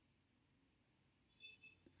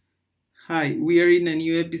Hi, we are in a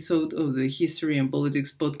new episode of the History and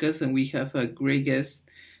Politics podcast, and we have a great guest.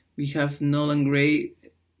 We have Nolan Gray,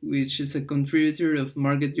 which is a contributor of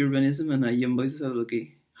Market Urbanism and a Young Voices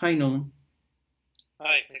advocate. Hi, Nolan.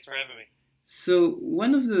 Hi, thanks for having me. So,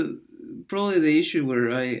 one of probably the issue where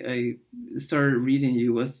I started reading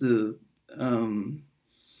you was um,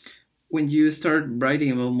 when you start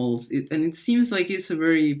writing about malls, and it seems like it's a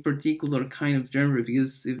very particular kind of genre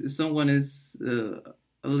because if someone is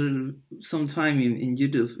a little some time in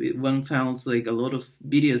YouTube, one finds like a lot of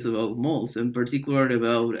videos about malls, and particularly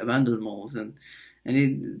about abandoned malls, and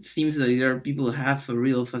it seems that there are people who have a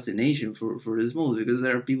real fascination for these malls because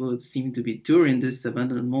there are people that seem to be touring these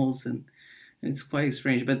abandoned malls, and it's quite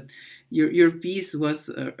strange. But your piece was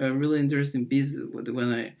a really interesting piece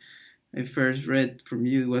when I first read from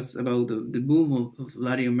you was about the boom of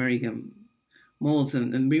Latin American malls,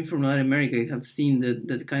 and being from Latin America, I have seen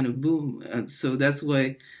that kind of boom, and so that's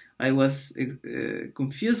why I was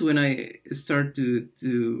confused when I start to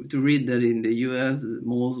read that in the U.S.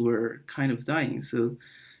 malls were kind of dying. So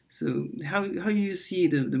how do you see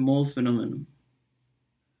the mall phenomenon?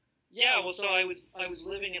 Yeah, well, so I was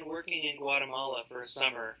living and working in Guatemala for a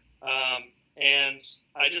summer, and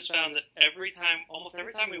I just found that almost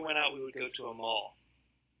every time we went out, we would go to a mall.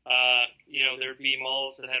 There'd be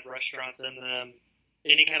malls that had restaurants in them.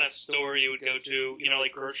 Any kind of store you would go to,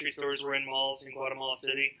 like grocery stores were in malls in Guatemala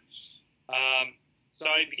City. Um, so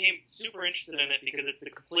I became super interested in it because it's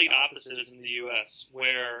the complete opposite as in the U.S.,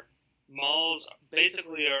 where malls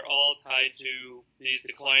basically are all tied to these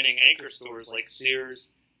declining anchor stores like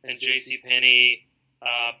Sears and J.C. Penney,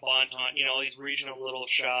 Bon-Ton, all these regional little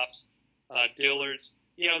shops, Dillard's.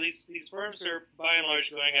 These firms are by and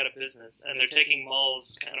large going out of business, and they're taking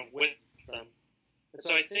malls kind of with them. And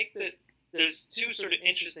so I think that there's two sort of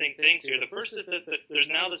interesting things here. The first is that there's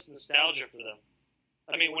now this nostalgia for them.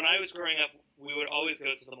 I mean, when I was growing up, we would always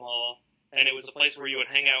go to the mall, and it was a place where you would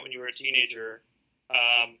hang out when you were a teenager.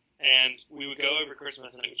 And we would go over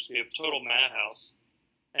Christmas, and it would just be a total madhouse.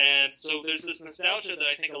 And so there's this nostalgia that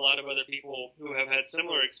I think a lot of other people who have had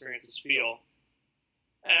similar experiences feel.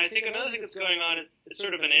 And I think another thing that's going on is it's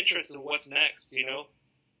sort of an interest in what's next,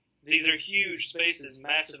 These are huge spaces,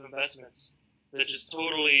 massive investments that just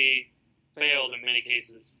totally failed in many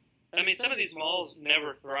cases. I mean, some of these malls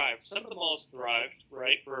never thrived. Some of the malls thrived,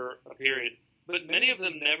 right, for a period, but many of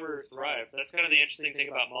them never thrived. That's kind of the interesting thing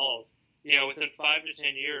about malls. Within 5 to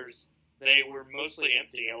 10 years, they were mostly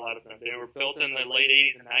empty, a lot of them. They were built in the late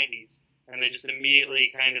 80s and 90s, and they just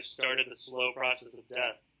immediately kind of started the slow process of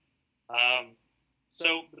death.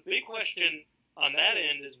 So the big question on that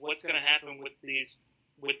end is what's going to happen with these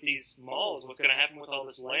malls? What's going to happen with all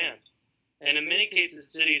this land? And in many cases,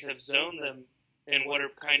 cities have zoned them in what are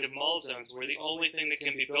kind of mall zones, where the only thing that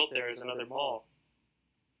can be built there is another mall.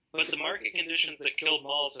 But the market conditions that killed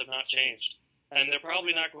malls have not changed, and they're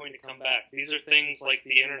probably not going to come back. These are things like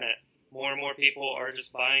the internet. More and more people are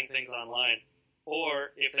just buying things online.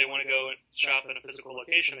 Or if they want to go and shop in a physical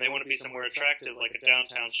location, they want to be somewhere attractive, like a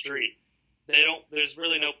downtown street. There's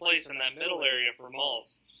really no place in that middle area for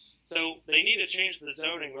malls. So they need to change the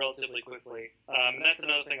zoning relatively quickly. And that's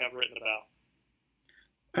another thing I've written about.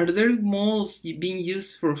 Are there malls being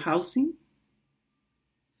used for housing?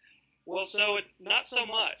 Well, not so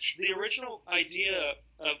much. The original idea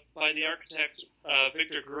by the architect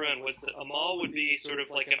Victor Gruen was that a mall would be sort of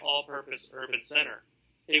like an all-purpose urban center.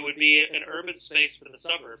 It would be an urban space for the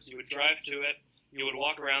suburbs. You would drive to it. You would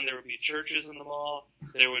walk around. There would be churches in the mall.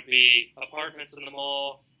 There would be apartments in the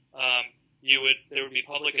mall. There would be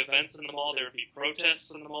public events in the mall. There would be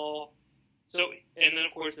protests in the mall. And then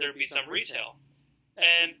of course there would be some retail.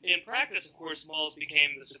 And in practice, of course, malls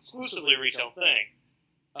became this exclusively retail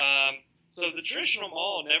thing. So the traditional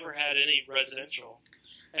mall never had any residential.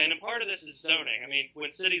 And a part of this is zoning. I mean,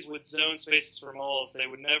 when cities would zone spaces for malls, they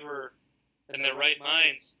would never, in their right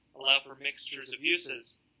minds, allow for mixtures of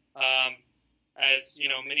uses. As,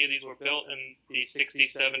 many of these were built in the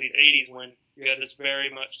 60s, 70s, 80s, when you had this very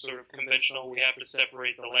much sort of conventional, we have to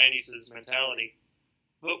separate the land uses mentality.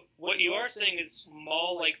 But what you are seeing is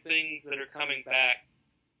mall-like things that are coming back.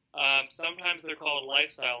 Sometimes they're called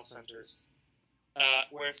lifestyle centers,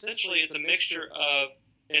 where essentially it's a mixture of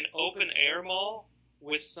an open-air mall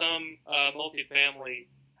with some multifamily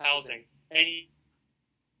housing. And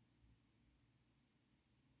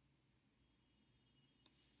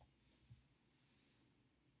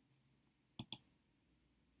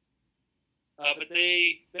but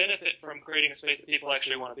they benefit from creating a space that people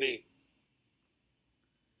actually want to be.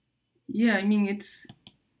 Yeah, I mean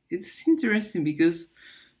it's interesting because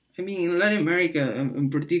I mean, in Latin America, in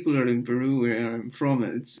particular in Peru, where I'm from,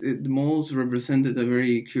 the malls represented a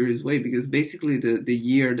very curious way because basically the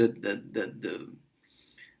year that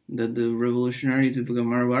the Revolutionary Tupac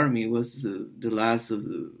Army was the last of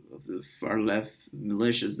the far left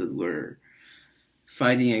militias that were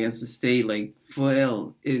fighting against the state, like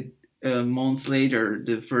fell. It months later,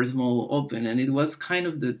 the first mall opened, and it was kind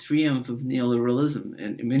of the triumph of neoliberalism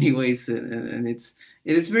in many ways. And it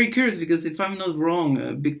is very curious because if I'm not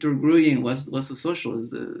wrong, Victor Gruyen was a socialist,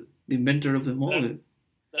 the inventor of the mall.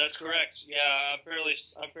 That's correct. Yeah, I'm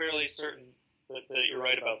fairly certain that you're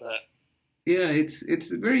right about that. Yeah, it's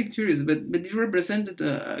very curious, but it represented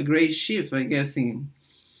a great shift, I guess, in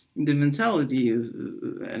the mentality of,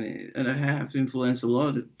 and it have influenced a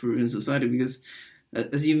lot of Peruvian society because,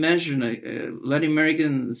 as you mentioned, Latin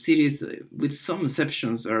American cities, with some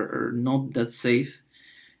exceptions, are not that safe,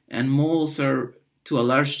 and malls are to a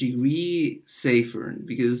large degree safer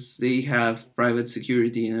because they have private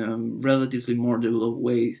security in a relatively more developed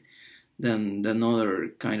way than other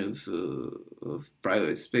kind of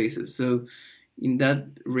private spaces. So in that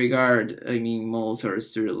regard, I mean, malls are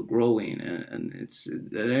still growing, and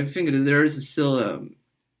I think that there is still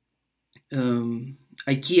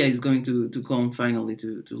IKEA is going to come finally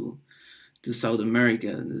to South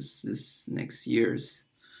America this next years,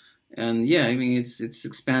 and yeah, I mean it's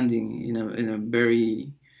expanding in a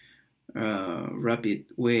very rapid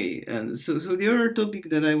way. And so the other topic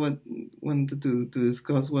that I wanted to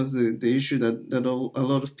discuss was the issue that a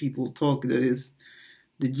lot of people talk, that is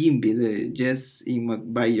the YIMBY, the Yes in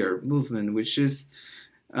McBayer movement, which is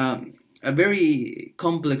a very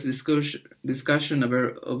complex discussion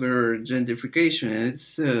over gentrification. And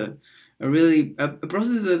it's a really a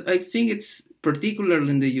process that I think it's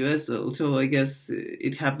particularly in the US, also I guess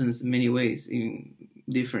it happens in many ways in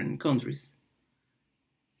different countries.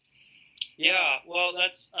 Yeah, well,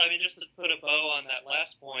 I mean, just to put a bow on that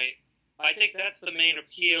last point, I think that's the main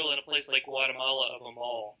appeal in a place like Guatemala of a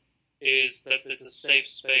mall, is that it's a safe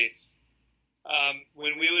space.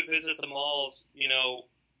 When we would visit the malls,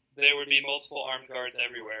 there would be multiple armed guards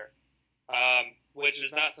everywhere, which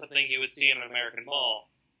is not something you would see in an American mall.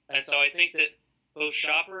 And so I think that both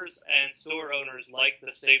shoppers and store owners like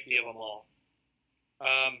the safety of a mall.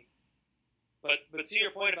 Um, but to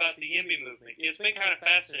your point about the YIMBY movement, it's been kind of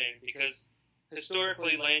fascinating because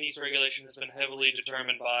historically land use regulation has been heavily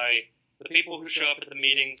determined by the people who show up at the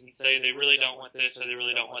meetings and say they really don't want this or they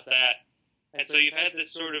really don't want that. And so you've had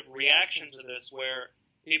this sort of reaction to this where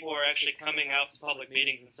people are actually coming out to public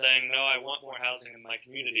meetings and saying, no, I want more housing in my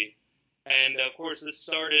community. And of course, this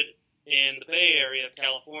started in the Bay Area of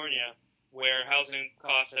California, where housing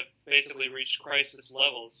costs have basically reached crisis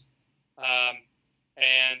levels.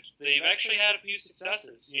 And they've actually had a few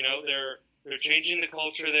successes. They're changing the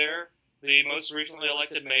culture there. The most recently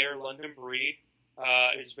elected mayor, London Breed,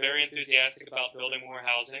 is very enthusiastic about building more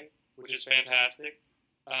housing, which is fantastic.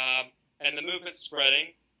 And the movement's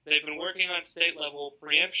spreading. They've been working on state-level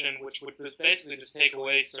preemption, which would basically just take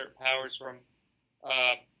away certain powers from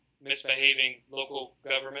misbehaving local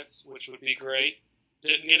governments, which would be great.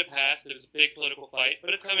 Didn't get it passed. It was a big political fight,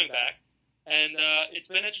 but it's coming back. And it's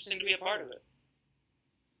been interesting to be a part of it.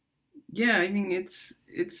 Yeah, I mean it's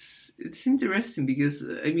interesting because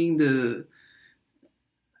I mean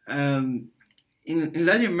in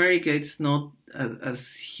Latin America it's not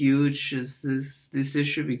as huge as this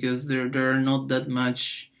issue because there are not that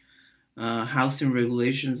much housing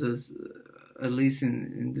regulations, as at least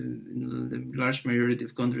in the large majority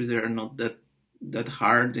of countries there are not that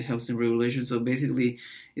hard, the housing regulations. So basically,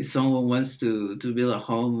 if someone wants to build a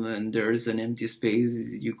home and there's an empty space,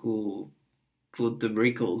 you could put the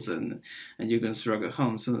brickles and you construct a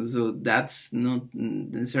home. So that's not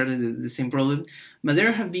necessarily the same problem. But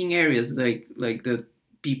there have been areas like that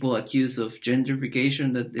people accuse of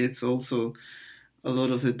gentrification, that it's also a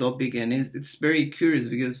lot of the topic, and it's very curious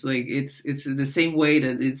because like it's the same way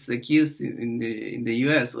that it's accused in the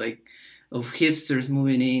US, like of hipsters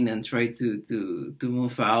moving in and try to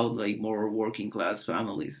move out, like more working class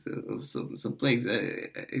families of some place.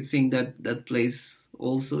 I think that plays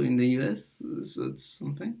also in the US. So it's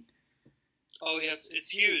something. Oh yes, it's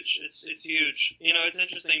huge. It's huge. It's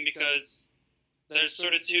interesting because there's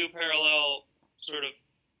sort of two parallel sort of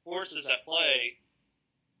forces at play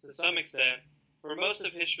to some extent. For most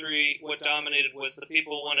of history, what dominated was the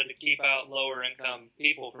people wanted to keep out lower income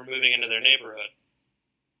people from moving into their neighborhood.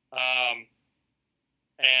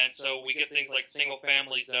 And so we get things like single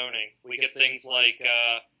family zoning. We get things like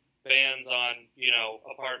bans on,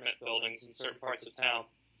 apartment buildings in certain parts of town.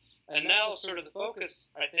 And now sort of the focus,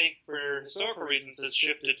 I think, for historical reasons has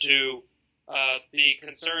shifted to the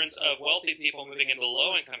concerns of wealthy people moving into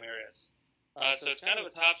low-income areas. So it's kind of a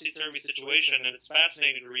topsy-turvy situation, and it's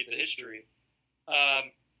fascinating to read the history.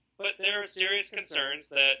 But there are serious concerns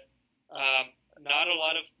that not a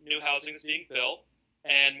lot of new housing is being built,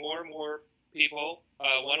 and more people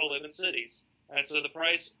want to live in cities. And so the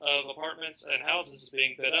price of apartments and houses is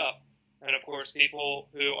being bid up. And, of course, people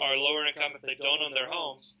who are lower income, if they don't own their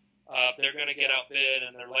homes, they're going to get outbid,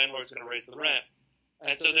 and their landlord's going to raise the rent.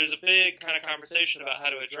 And so there's a big kind of conversation about how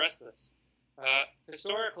to address this.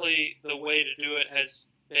 Historically, the way to do it has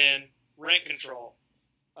been rent control,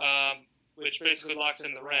 which basically locks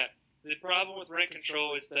in the rent. The problem with rent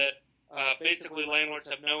control is that basically landlords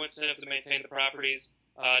have no incentive to maintain the properties.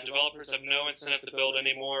 Developers have no incentive to build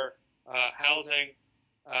any more housing.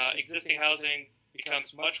 Existing housing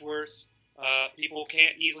becomes much worse. People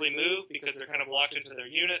can't easily move because they're kind of locked into their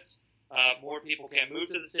units. More people can't move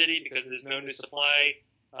to the city because there's no new supply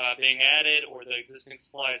being added, or the existing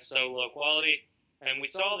supply is so low quality. And we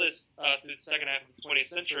saw this through the second half of the 20th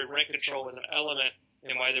century. Rent control was an element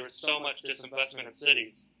in why there was so much disinvestment in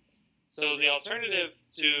cities. So the alternative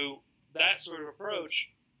to that sort of approach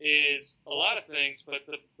is a lot of things, but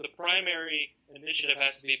the primary initiative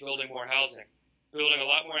has to be building more housing, building a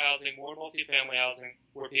lot more housing, more multifamily housing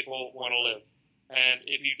where people want to live. And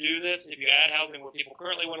if you do this, if you add housing where people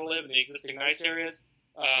currently want to live in the existing nice areas,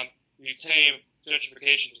 you tame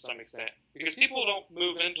gentrification to some extent. Because people don't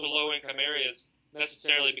move into low-income areas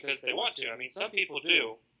necessarily because they want to. I mean, some people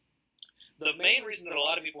do. The main reason that a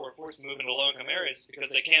lot of people are forced to move into low-income areas is because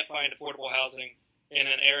they can't find affordable housing in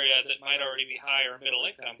an area that might already be high or middle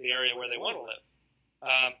income, the area where they want to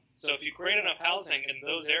live. So if you create enough housing in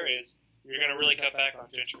those areas, you're going to really cut back on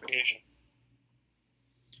gentrification.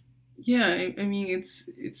 Yeah, I mean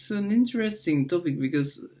it's an interesting topic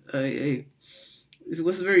because it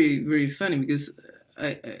was very funny because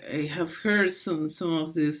I have heard some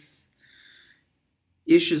of these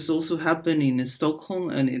issues also happen in Stockholm,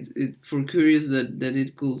 and it for curious that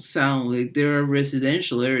it could sound like there are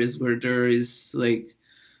residential areas where there is like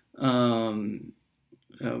some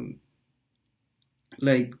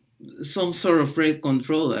sort of rent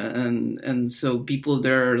control, and so people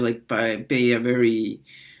there like pay a very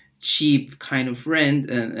cheap kind of rent,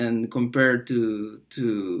 and compared to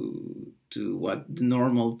what the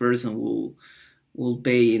normal person will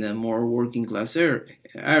pay in a more working class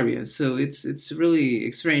area. So it's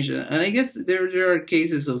really strange, and I guess there are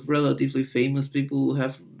cases of relatively famous people who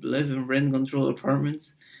have lived in rent control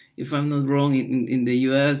apartments. If I'm not wrong, in the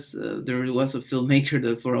U.S. There was a filmmaker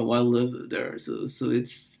that for a while lived there. So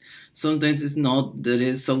it's sometimes it's not that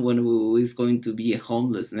it's someone who is going to be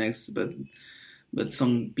homeless next, but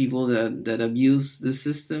some people that abuse the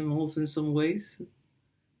system also in some ways.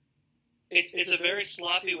 It's a very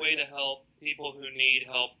sloppy way to help people who need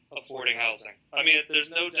help affording housing. I mean, there's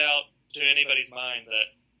no doubt to anybody's mind that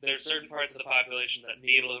there's certain parts of the population that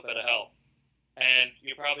need a little bit of help. And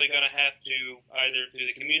you're probably going to have to, either through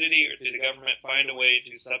the community or through the government, find a way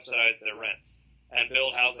to subsidize their rents and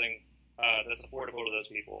build housing that's affordable to those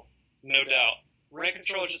people. No doubt. Rent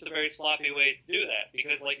control is just a very sloppy way to do that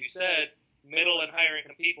because, like you said, middle and higher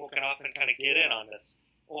income people can often kind of get in on this.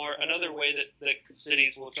 Or another way that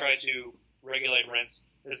cities will try to regulate rents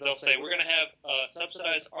is they'll say, we're going to have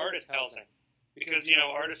subsidized artist housing because,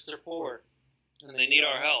 artists are poor and they need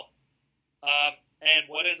our help. And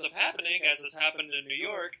what ends up happening, as has happened in New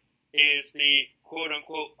York, is the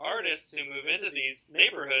quote-unquote artists who move into these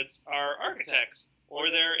neighborhoods are architects,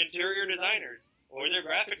 or they're interior designers, or they're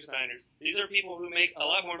graphic designers. These are people who make a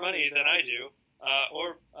lot more money than I do,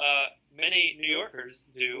 or many New Yorkers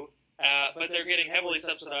do, but they're getting heavily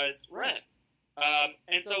subsidized rent.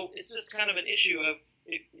 And so it's just kind of an issue of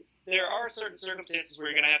there are certain circumstances where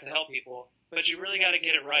you're going to have to help people, but you really got to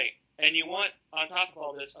get it right. And you want, on top of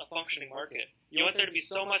all this, a functioning market. You want there to be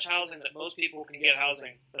so much housing that most people can get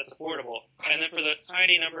housing that's affordable. And then for the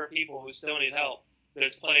tiny number of people who still need help,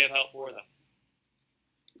 there's plenty of help for them.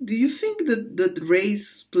 Do you think that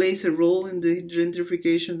race plays a role in the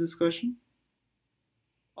gentrification discussion?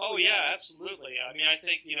 Oh, yeah, absolutely. I mean, I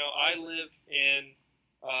think, I live in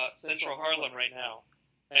central Harlem right now.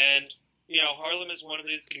 And, Harlem is one of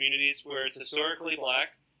these communities where it's historically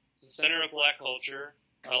black. It's the center of black culture.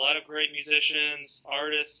 A lot of great musicians,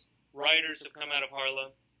 artists, writers have come out of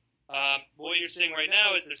Harlem. What you're seeing right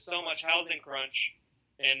now is there's so much housing crunch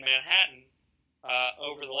in Manhattan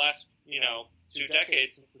over the last, 2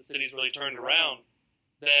 decades since the city's really turned around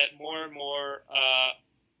that more and more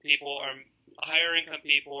higher income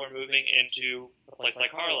people are moving into a place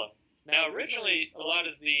like Harlem. Now, originally, a lot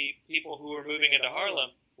of the people who were moving into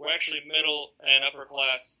Harlem were actually middle and upper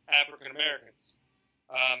class African Americans.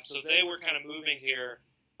 So they were kind of moving here.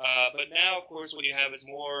 But now, of course, what you have is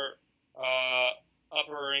more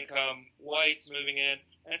upper income whites moving in.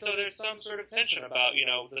 And so there's some sort of tension about,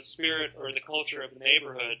 the spirit or the culture of the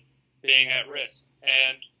neighborhood being at risk.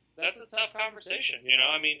 And that's a tough conversation,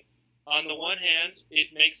 I mean, on the one hand,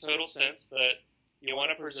 it makes total sense that you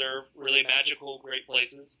want to preserve really magical, great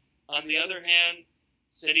places. On the other hand,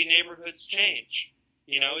 city neighborhoods change.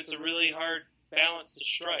 It's a really hard balance to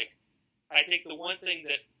strike. I think the one thing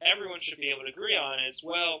that everyone should be able to agree on is,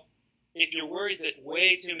 well, if you're worried that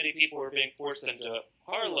way too many people are being forced into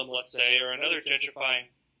Harlem, let's say, or another gentrifying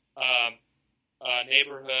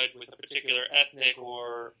neighborhood with a particular ethnic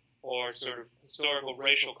or sort of historical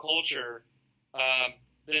racial culture,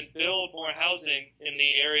 then build more housing in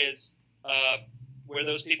the areas where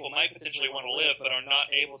those people might potentially want to live but are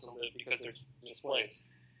not able to live because they're displaced.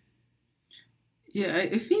 Yeah,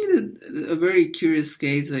 I think that a very curious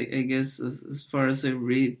case, I guess, as far as I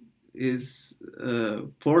read, is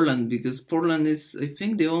Portland, because Portland is, I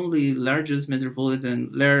think, the only largest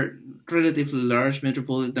relatively large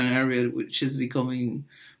metropolitan area which is becoming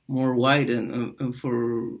more white, and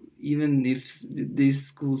for, even if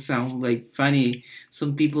this could sound like funny,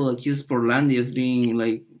 some people accuse Portlandia of being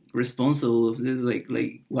like responsible of this, like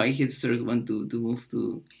white hipsters want to move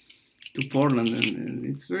to Portland, and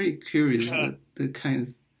it's very curious that the kind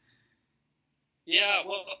of. Yeah,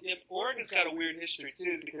 well, Oregon's got a weird history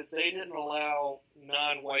too, because they didn't allow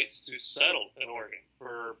non-whites to settle in Oregon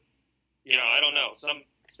for, I don't know, some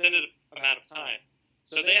extended amount of time.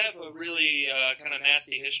 So they have a really kind of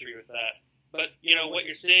nasty history with that. But, what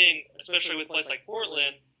you're seeing, especially with a place like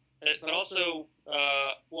Portland, but also,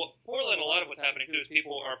 Portland, a lot of what's happening too is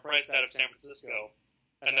people are priced out of San Francisco,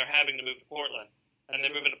 and they're having to move to Portland. And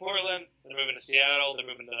they're moving to Portland, they're moving to Seattle, they're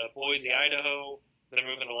moving to Boise, Idaho, they're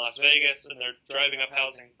moving to Las Vegas, and they're driving up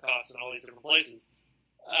housing costs in all these different places.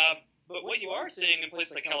 But what you are seeing in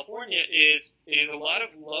places like California is a lot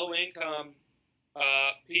of low-income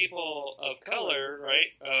people of color,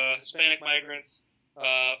 right? Hispanic migrants,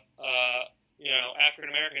 African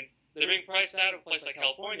Americans. They're being priced out of a place like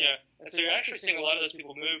California, and so you're actually seeing a lot of those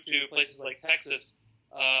people move to places like Texas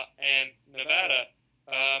and Nevada,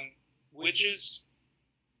 which is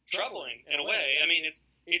troubling in a way. I mean,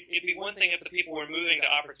 it'd be one thing if the people were moving to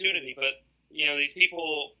opportunity, but these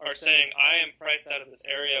people are saying, I am priced out of this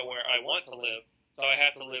area where I want to live, so I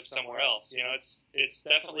have to live somewhere else. It's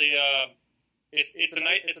definitely it's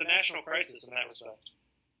a national crisis in that respect.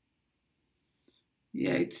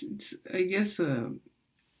 Yeah, it's I guess a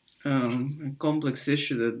complex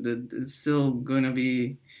issue that is still going to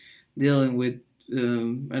be dealing with,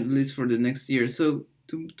 at least for the next year. So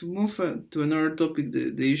to move to another topic,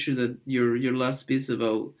 the issue that your last piece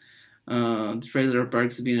about trailer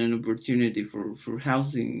parks being an opportunity for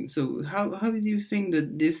housing. So how do you think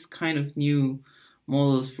that this kind of new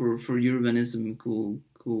models for urbanism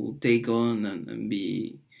could take on and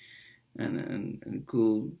be and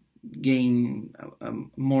could gain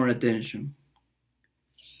more attention?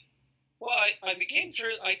 Well, I became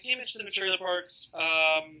interested in trailer parks.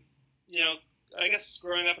 I guess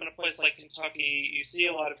growing up in a place like Kentucky, you see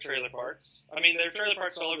a lot of trailer parks. I mean, there are trailer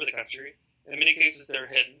parks all over the country. In many cases, they're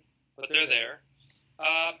hidden, but they're there.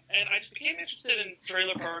 And I just became interested in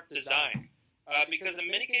trailer park design because in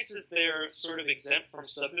many cases, they're sort of exempt from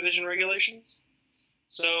subdivision regulations.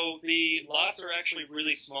 So the lots are actually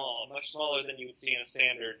really small, much smaller than you would see in a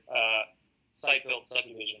standard site-built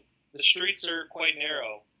subdivision. The streets are quite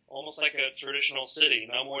narrow, almost like a traditional city,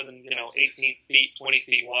 no more than 18 feet, 20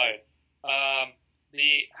 feet wide.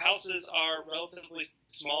 The houses are relatively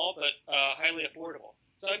small but highly affordable.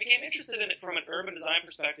 So I became interested in it from an urban design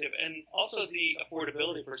perspective and also the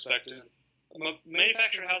affordability perspective.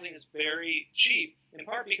 Manufactured housing is very cheap, in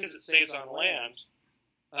part because it saves on land.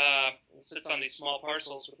 It sits on these small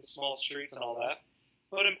parcels with the small streets and all that,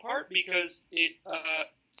 but in part because it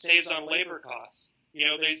saves on labor costs.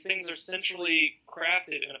 These things are centrally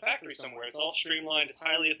crafted in a factory somewhere. It's all streamlined. It's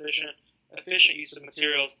highly efficient use of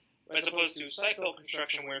materials, as opposed to site-built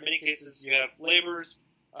construction, where in many cases you have laborers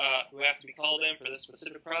who have to be called in for this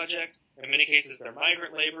specific project. In many cases, they're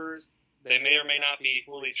migrant laborers. They may or may not be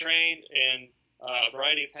fully trained in a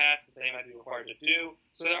variety of tasks that they might be required to do.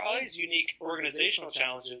 So there are all these unique organizational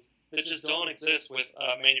challenges that just don't exist with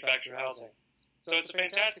manufactured housing. So it's a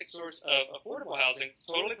fantastic source of affordable housing. It's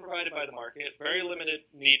totally provided by the market, very limited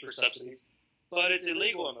need for subsidies, but it's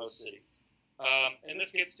illegal in most cities. And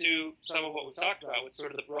this gets to some of what we've talked about with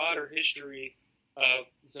sort of the broader history of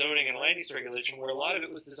zoning and land use regulation, where a lot of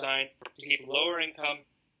it was designed to keep lower income,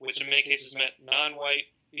 which in many cases meant non-white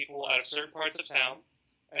people out of certain parts of town.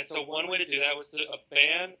 And so one way to do that was to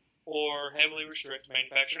ban or heavily restrict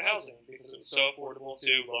manufactured housing because it was so affordable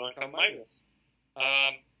to low-income migrants.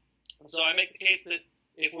 Um, so I make the case that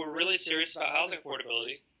if we're really serious about housing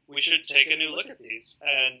affordability, we should take a new look at these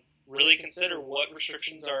and really consider what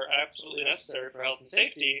restrictions are absolutely necessary for health and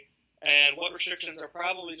safety and what restrictions are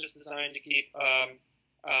probably just designed to keep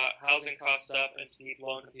housing costs up and to keep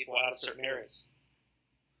low-income people out of certain areas.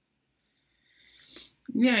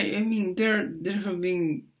 Yeah, I mean there have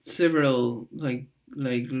been several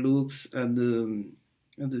looks at the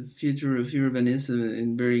future of urbanism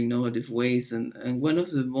in very innovative ways, and one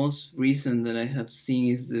of the most recent that I have seen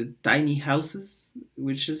is the tiny houses,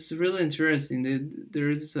 which is really interesting.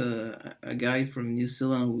 There's a guy from New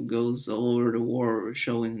Zealand who goes all over the world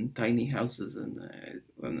showing tiny houses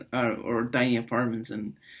or tiny apartments,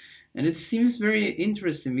 and it seems very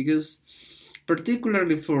interesting because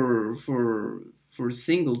particularly for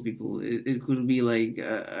single people, it could be like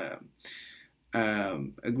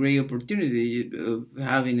a great opportunity of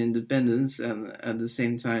having independence and at the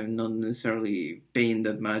same time not necessarily paying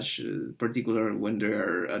that much, particularly when they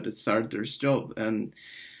are at the starter's job.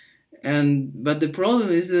 But the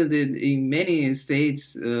problem is that in many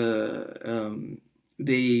states, there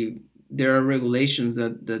are regulations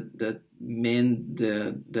that meant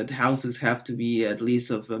that houses have to be at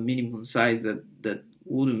least of a minimum size that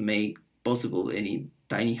wouldn't make possible any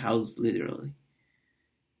tiny house, literally.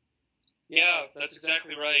 Yeah, that's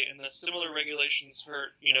exactly right. And the similar regulations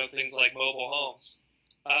hurt, things like mobile homes.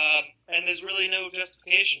 And there's really no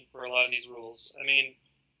justification for a lot of these rules. I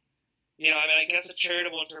guess a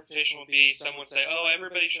charitable interpretation would be someone would say, oh,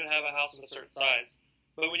 everybody should have a house of a certain size.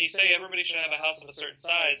 But when you say everybody should have a house of a certain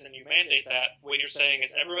size and you mandate that, what you're saying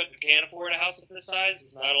is everyone who can afford a house of this size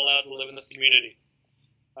is not allowed to live in this community,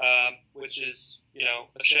 which is,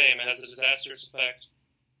 a shame. It has a disastrous effect.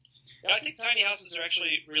 Yeah, I think tiny houses are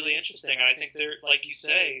actually really interesting. And I think they're, like you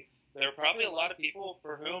say, there are probably a lot of people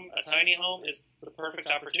for whom a tiny home is the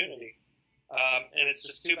perfect opportunity. And it's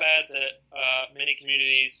just too bad that many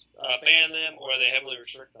communities ban them or they heavily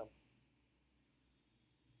restrict them.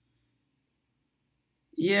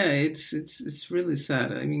 Yeah, it's really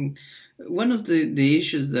sad. I mean, one of the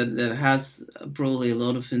issues that has probably a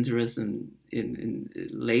lot of interest in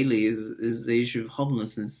lately is the issue of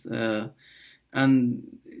homelessness. And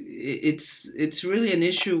it's really an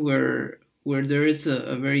issue where there is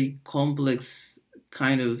a very complex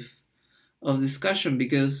kind of discussion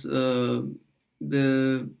because the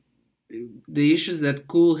issues that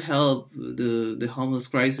could help the homeless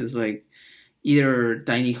crisis, like either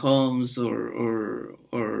tiny homes or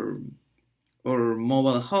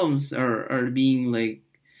mobile homes, are being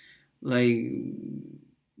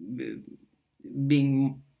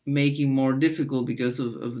being making more difficult because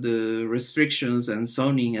of the restrictions and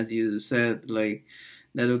zoning, as you said, like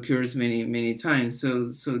that occurs many times. So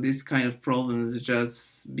this kind of problems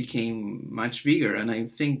just became much bigger, and I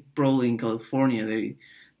think probably in California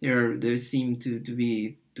they seem to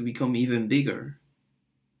become even bigger.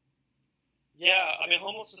 Yeah,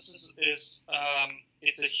 homelessness is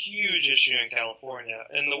it's a huge issue in California,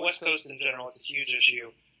 and the West Coast in general. It's a huge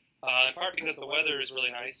issue. In part because the weather is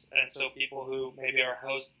really nice, and so people who maybe are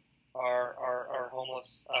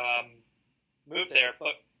homeless move there.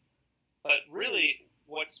 But really,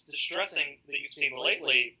 what's distressing that you've seen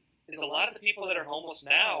lately is a lot of the people that are homeless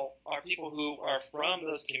now are people who are from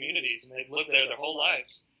those communities, and they've lived there their whole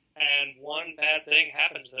lives. And one bad thing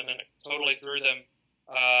happened to them, and it totally threw them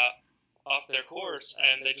off their course,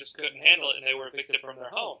 and they just couldn't handle it, and they were evicted from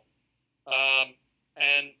their home.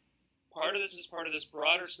 And part of this is part of this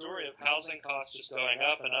broader story of housing costs just going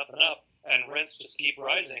up and up and up, and rents just keep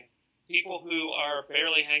rising. People who are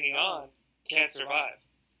barely hanging on can't survive.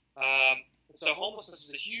 So homelessness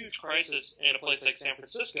is a huge crisis in a place like San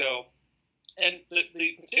Francisco. And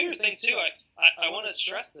the peculiar thing, too, I want to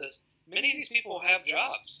stress this, many of these people have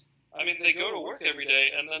jobs. They go to work every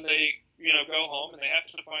day, and then they go home, and they have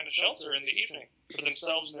to find a shelter in the evening for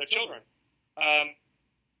themselves and their children.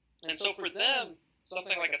 And so for them,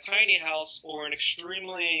 something like a tiny house or an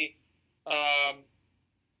extremely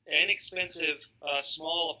inexpensive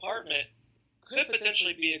small apartment could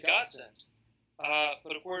potentially be a godsend.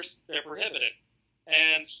 But of course, they're prohibited.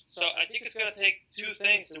 And so I think it's going to take two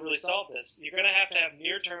things to really solve this. You're going to have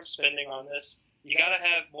near-term spending on this. You got to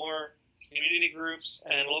have more community groups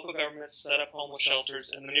and local governments set up homeless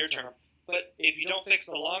shelters in the near term. But if you don't fix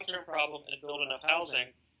the long-term problem and build enough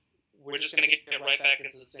housing, we're just going to get right back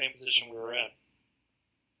into the same position we were in.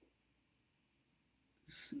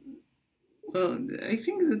 Well, I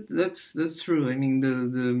think that's true. I mean,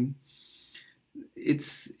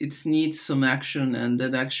 it's needs some action, and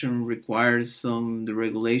that action requires the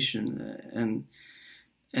regulation,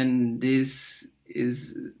 and this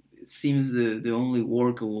is it seems the only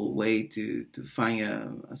workable way to find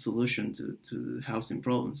a solution to the housing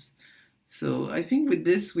problems. So I think with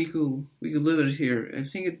this we could leave it here. I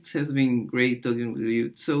think it has been great talking with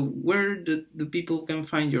you. So where the people can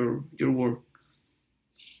find your work?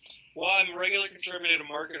 Well, I'm a regular contributor to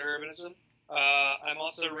Market Urbanism. I'm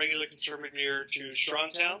also a regular contributor to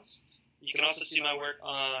Strong Towns. You can also see my work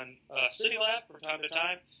on City Lab from time to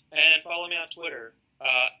time, and follow me on Twitter.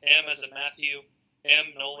 M as in Matthew, M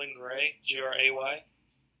Nolan Gray, Gray.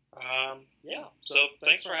 Yeah. So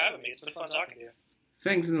thanks for having me. It's been fun talking to you.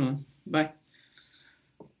 Thanks, Nolan. Bye.